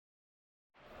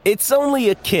It's only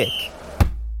a kick,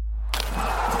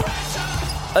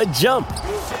 a jump,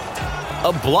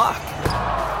 a block.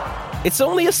 It's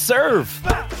only a serve.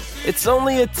 It's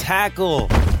only a tackle,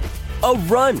 a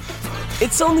run.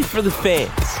 It's only for the fans.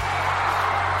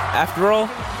 After all,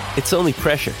 it's only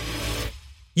pressure.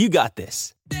 You got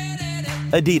this.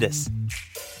 Adidas.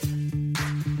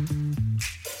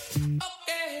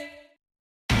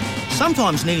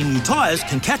 Sometimes needing new tyres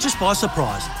can catch us by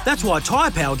surprise. That's why Tyre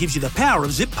Power gives you the power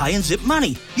of Zip Pay and Zip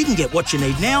Money. You can get what you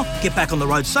need now, get back on the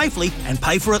road safely and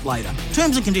pay for it later.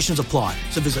 Terms and conditions apply.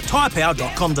 So visit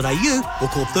tyrepower.com.au or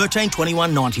call 13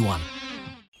 21 91.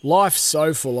 Life's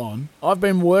so full on. I've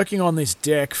been working on this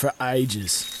deck for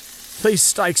ages. These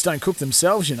steaks don't cook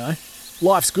themselves, you know.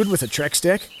 Life's good with a Trex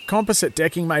deck. Composite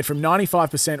decking made from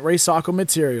 95% recycled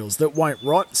materials that won't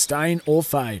rot, stain or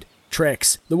fade.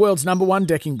 Trex, the world's #1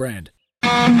 decking brand.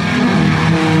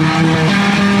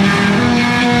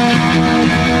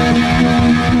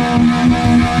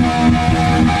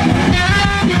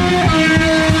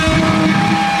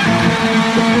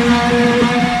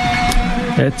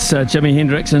 It's Jimi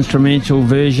Hendrix instrumental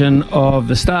version of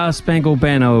the Star Spangled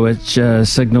Banner, which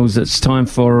signals it's time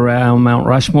for our Mount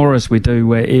Rushmore, as we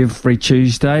do every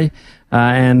Tuesday.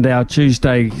 And our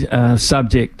Tuesday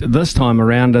subject this time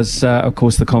around is, of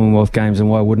course, the Commonwealth Games, and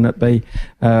why wouldn't it be?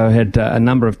 Had a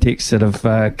number of texts that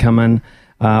have come in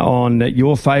on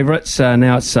your favourites.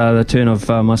 Now it's the turn of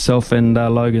myself and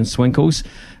Logan Swinkles.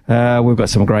 We've got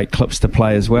some great clips to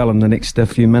play as well in the next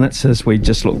few minutes as we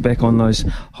just look back on those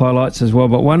highlights as well.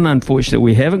 But one, unfortunately,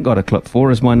 we haven't got a clip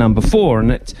for is my number 4, and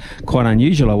that's quite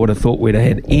unusual. I would have thought we'd have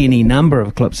had any number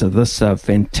of clips of this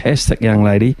fantastic young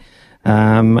lady.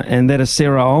 And that is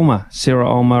Sarah Ulmer. Sarah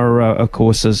Ulmer, of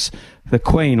course, is the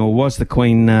Queen, or was the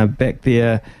Queen back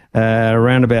there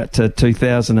around about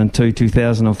 2002,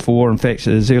 2004. In fact,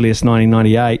 as early as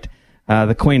 1998,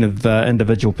 the Queen of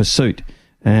individual pursuit.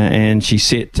 And she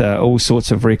set all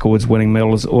sorts of records, winning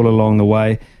medals all along the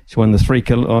way. She won the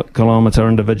 3-kilometre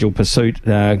individual pursuit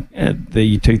at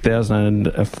the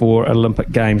 2004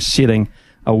 Olympic Games, setting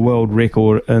a world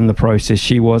record in the process.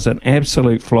 She was an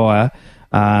absolute flyer.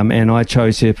 And I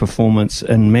chose her performance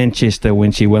in Manchester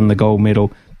when she won the gold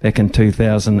medal back in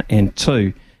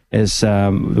 2002 as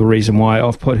the reason why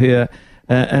I've put her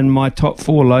in my top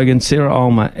 4. Logan, Sarah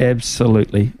Ulmer,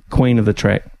 absolutely queen of the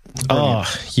track. Brilliant.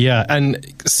 Oh, yeah. And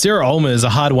Sarah Ulmer is a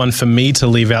hard one for me to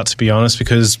leave out, to be honest,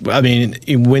 because, I mean,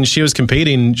 when she was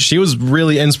competing, she was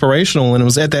really inspirational. And it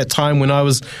was at that time when I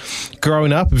was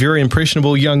growing up, very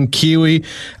impressionable young Kiwi.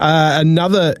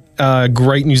 Another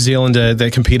great New Zealander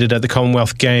that competed at the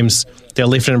Commonwealth Games that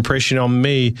left an impression on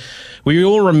me. We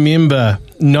all remember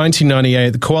 1998,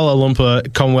 the Kuala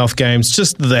Lumpur Commonwealth Games,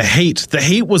 just the heat. The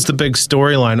heat was the big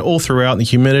storyline all throughout, the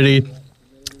humidity.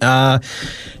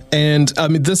 And, I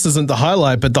mean, this isn't the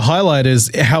highlight, but the highlight is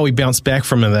how he bounced back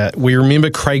from that. We remember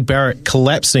Craig Barrett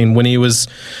collapsing when he was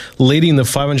leading the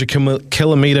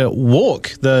 500-kilometre walk,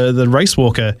 the race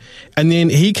walker. And then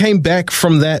he came back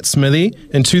from that, Smithy,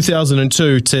 in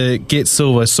 2002 to get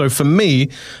silver. So for me,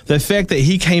 the fact that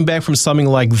he came back from something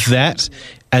like that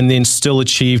and then still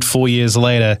achieved 4 years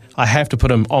later, I have to put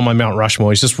him on my Mount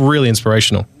Rushmore. He's just really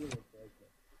inspirational.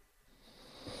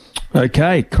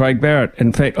 Okay, Craig Barrett.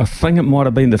 In fact, I think it might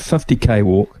have been the 50k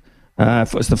walk.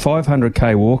 If it was the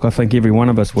 500k walk, I think every one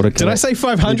of us would have. Did I say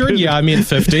 500? Yeah, I meant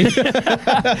 50.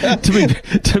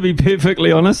 to be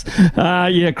perfectly honest,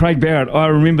 yeah, Craig Barrett. I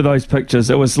remember those pictures.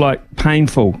 It was like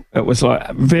painful. It was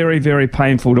like very, very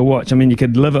painful to watch. I mean, you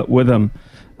could live it with him.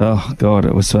 Oh God,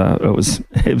 it was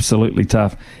absolutely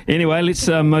tough. Anyway, let's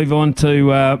move on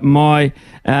to my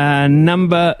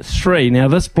number 3. Now,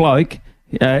 this bloke.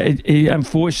 He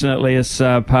unfortunately has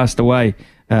passed away,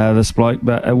 this bloke,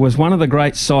 but it was one of the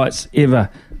great sights ever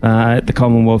at the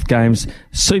Commonwealth Games.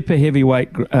 Super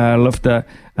heavyweight lifter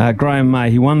Graham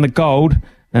May. He won the gold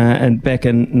back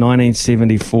in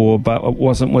 1974, but it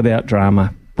wasn't without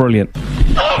drama. Brilliant.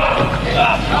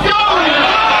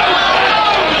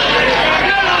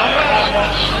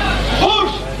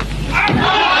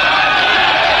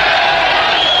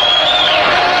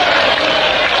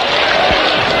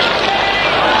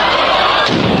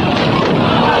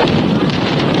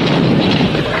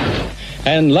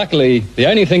 And luckily, the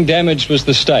only thing damaged was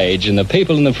the stage, and the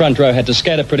people in the front row had to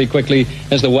scatter pretty quickly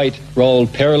as the weight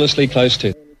rolled perilously close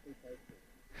to.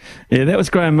 Yeah, that was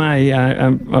Graham May.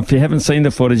 If you haven't seen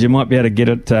the footage, you might be able to get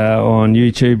it on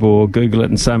YouTube or Google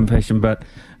it in some fashion, but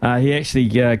he actually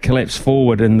collapsed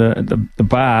forward in the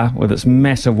bar with its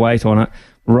massive weight on it,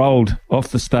 rolled off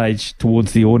the stage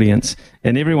towards the audience,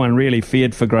 and everyone really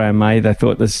feared for Graham May. They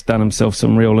thought this done himself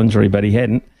some real injury, but he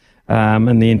hadn't.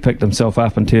 and then picked himself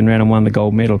up and turned around and won the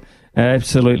gold medal.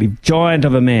 Absolutely giant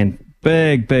of a man,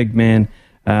 big man.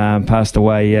 Passed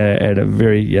away at a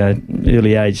very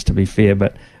early age, to be fair.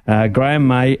 But Graham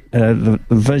May, the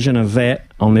vision of that,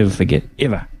 I'll never forget,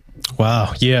 ever.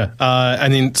 Wow, yeah.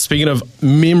 And then speaking of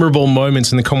memorable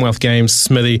moments in the Commonwealth Games,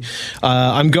 Smithy,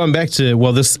 I'm going back to,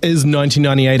 this is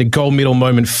 1998, a gold medal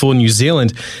moment for New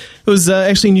Zealand. It was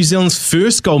actually New Zealand's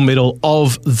first gold medal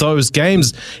of those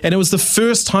games, and it was the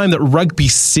first time that rugby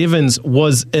sevens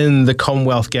was in the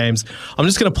Commonwealth Games. I'm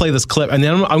just going to play this clip, and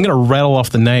then I'm going to rattle off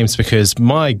the names because,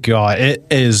 my God, it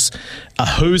is a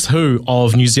who's who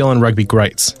of New Zealand rugby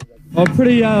greats. I'm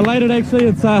pretty elated, actually.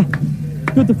 It's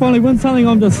good to finally win something.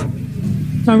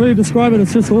 Can't really describe it.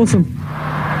 It's just awesome.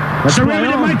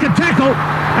 Sarimi to make a tackle,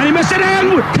 and he missed it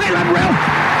in. Caleb Ralph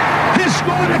has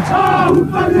scored it.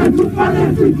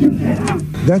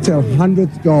 That's our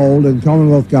 100th gold in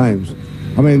Commonwealth Games.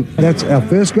 I mean, that's our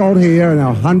first gold here and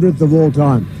our 100th of all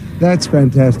time. That's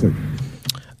fantastic.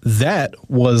 That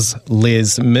was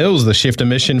Les Mills, the chef de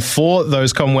mission for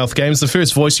those Commonwealth Games. The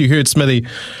first voice you heard, Smithy,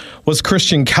 was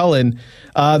Christian Cullen.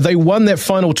 They won that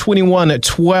final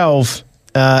 21-12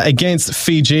 against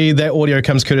Fiji. That audio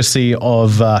comes courtesy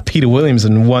of Peter Williams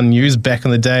and One News back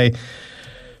in the day.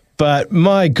 But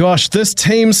my gosh, this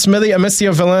team, Smithy,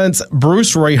 Amicio Valance,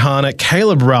 Bruce Reihana,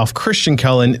 Caleb Ralph, Christian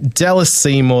Cullen, Dallas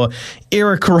Seymour,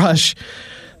 Eric Rush,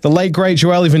 the late, great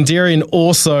Joelle Venderi, and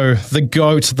also the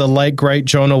GOAT, the late, great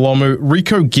John Olomu,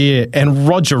 Rico Gear, and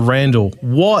Roger Randall.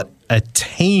 What a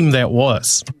team that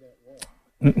was.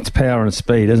 It's power and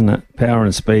speed, isn't it? Power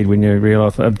and speed when you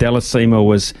realise. Dallas Seymour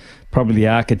was probably the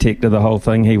architect of the whole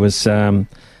thing. He was the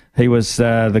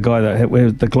guy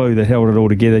that the glue that held it all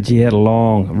together. He had a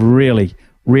long,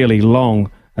 really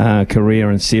long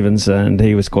career in sevens, and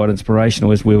he was quite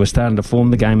inspirational as we were starting to form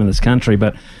the game in this country.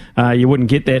 But you wouldn't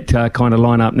get that kind of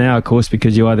lineup now, of course,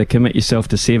 because you either commit yourself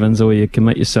to sevens or you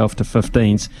commit yourself to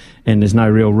 15s, and there's no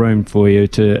real room for you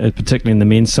to, particularly in the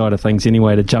men's side of things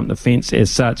anyway, to jump the fence as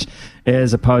such,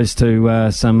 as opposed to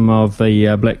some of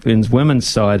the Black Ferns women's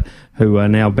side who are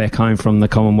now back home from the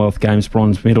Commonwealth Games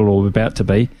bronze medal, or about to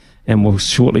be, and will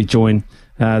shortly join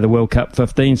the World Cup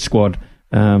 15 squad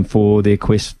for their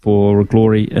quest for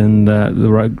glory in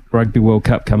the Rugby World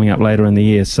Cup coming up later in the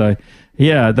year. So,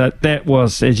 yeah, that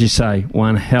was, as you say,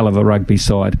 one hell of a rugby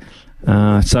side.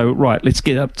 So, right, let's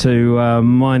get up to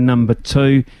my number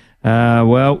two.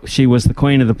 She was the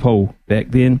queen of the pool back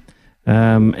then,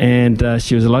 and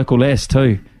she was a local lass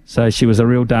too. So she was a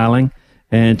real darling,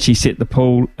 and she set the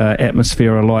pool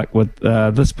atmosphere alight with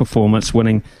this performance,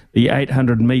 winning the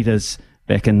 800 metres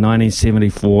back in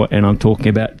 1974, and I'm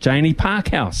talking about Janie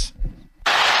Parkhouse.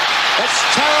 It's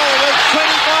Terrell with 25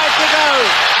 to go.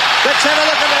 Let's have a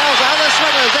look at the other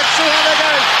swimmers. Let's see how they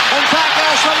go. And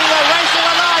Parkhouse running the race of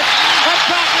a life. And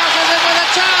Parkhouse is in with a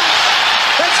chance.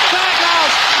 It's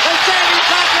Parkhouse. And Janie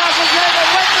Parkhouse is going to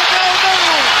win the gold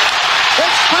medal.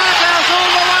 It's Parkhouse all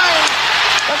the way.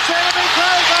 It's going to be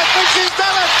close. I think she's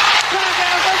done it.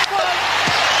 Parkhouse has won.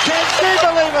 Can she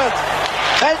believe it?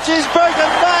 And she's broken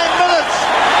 9 minutes.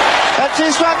 And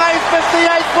she's run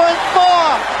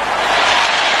 8:58.4.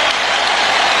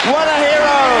 What a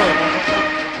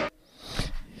hero.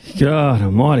 God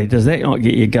almighty, does that not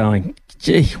get you going?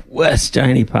 Gee whiz,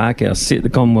 Janie Parkhouse set the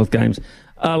Commonwealth Games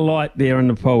alight there in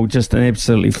the pool. Just an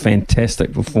absolutely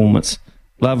fantastic performance.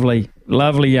 Lovely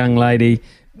young lady.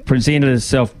 Presented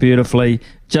herself beautifully.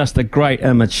 Just a great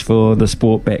image for the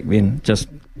sport back then. Just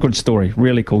good story.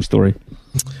 Really cool story.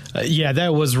 Yeah,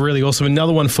 that was really awesome.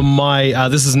 Another one for my,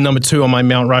 this is number 2 on my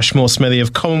Mount Rushmore, Smithy,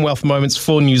 of Commonwealth moments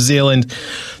for New Zealand.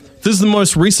 This is the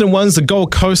most recent ones, the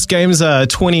Gold Coast Games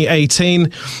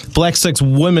 2018. Black Sticks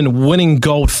women winning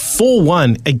gold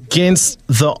 4-1 against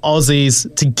the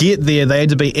Aussies. To get there, they had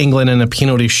to beat England in a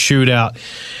penalty shootout.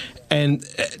 And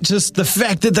just the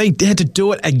fact that they had to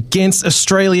do it against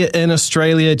Australia in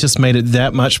Australia just made it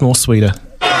that much more sweeter.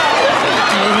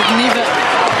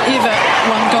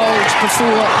 Before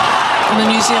in the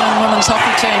New Zealand women's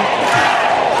hockey team,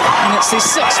 and it's their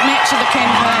 6th match of the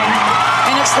campaign,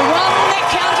 and it's the one that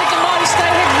counted the most.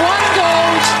 They had 1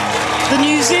 gold. The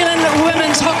New Zealand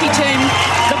women's hockey team,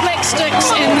 the Black Sticks,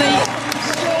 and the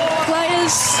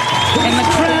players and the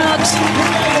crowd,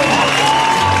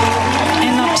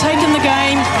 and they've taken the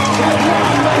game.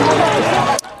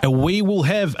 And we will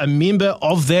have a member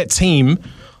of that team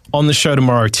on the show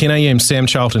tomorrow, 10 a.m. Sam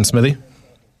Charlton, Smithy.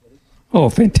 Oh,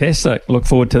 fantastic. Look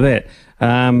forward to that.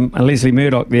 Leslie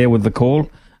Murdoch there with the call.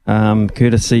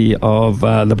 courtesy of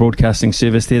the broadcasting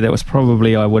service there. That was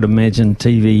probably, I would imagine,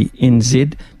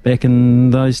 TVNZ back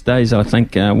in those days. I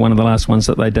think one of the last ones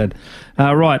that they did.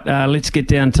 Let's get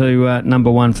down to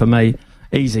number one for me.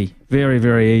 Easy, very,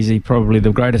 very easy. Probably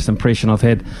the greatest impression I've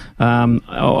had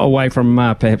away from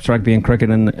perhaps rugby and cricket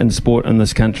and sport in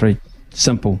this country.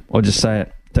 Simple, I'll just say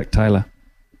it. Dick Taylor.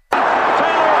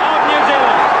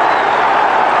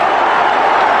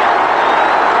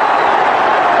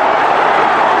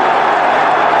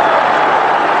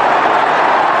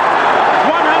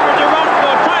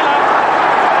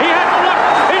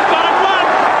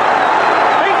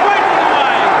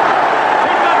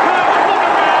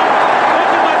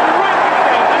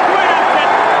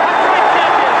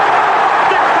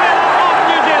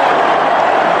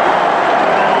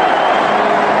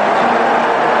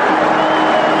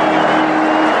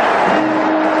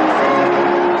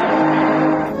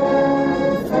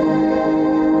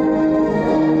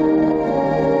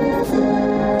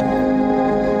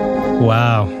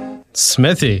 Wow.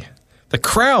 Smithy, the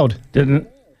crowd.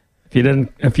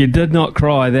 If you did not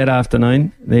cry that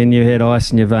afternoon, then you had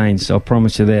ice in your veins. I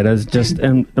promise you that. It was just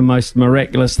the most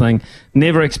miraculous thing.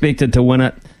 Never expected to win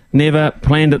it. Never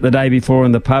planned it the day before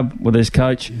in the pub with his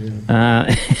coach.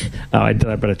 I did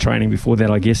a bit of training before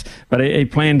that, I guess. But he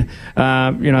planned,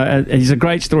 he's a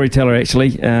great storyteller,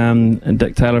 actually. And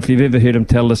Dick Taylor, if you've ever heard him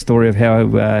tell the story of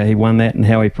how he won that and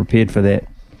how he prepared for that,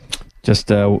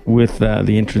 just with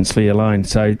the entrance fee alone.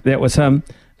 So that was him,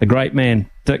 the great man,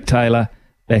 Dick Taylor,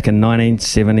 back in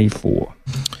 1974.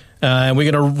 And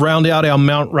we're going to round out our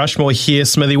Mount Rushmore here,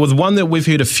 Smithy, with one that we've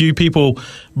heard a few people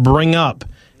bring up.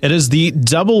 It is the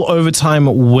double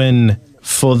overtime win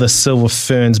for the Silver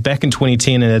Ferns back in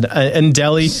 2010 in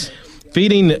Delhi,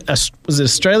 beating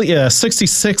Australia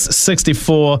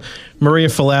 66-64. Maria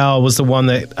Folau was the one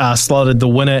that slotted the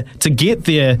winner. To get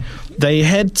there, they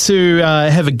had to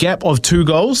have a gap of 2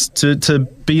 goals to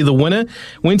be the winner.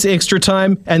 Went to extra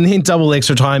time and then double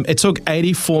extra time. It took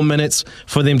 84 minutes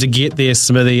for them to get there,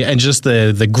 Smithy, and just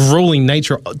the grueling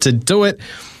nature to do it.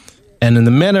 And in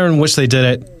the manner in which they did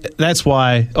it, that's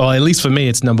why, or at least for me,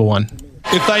 it's number one.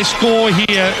 If they score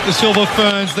here, the Silver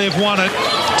Ferns, they've won it.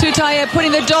 Tutaya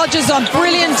putting the Dodgers on.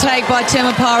 Brilliant take by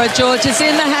Temapara George. It's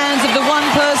in the hands of the one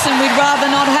person we'd rather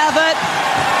not have it.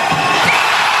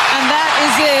 And that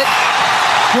is it.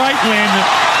 Great win.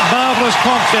 Marvellous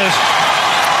contest.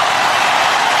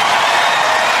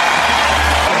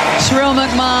 Sherrill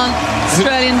McMahon,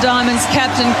 Australian Diamonds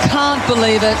captain, can't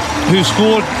believe it. Who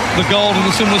scored the goal in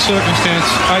a similar circumstance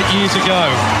 8 years ago.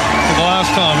 For the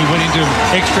last time we went into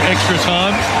extra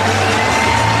time.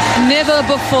 Never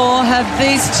before have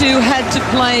these two had to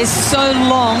play so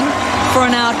long for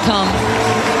an outcome.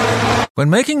 When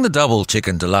making the double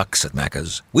chicken deluxe at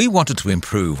Macca's, we wanted to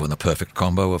improve on the perfect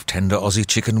combo of tender Aussie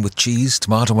chicken with cheese,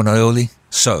 tomato and aioli.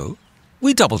 So,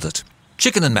 we doubled it.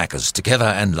 Chicken and Macca's, together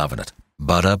and loving it.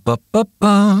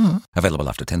 Ba-da-ba-ba-ba. Available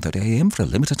after 10:30 a.m. for a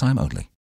limited time only.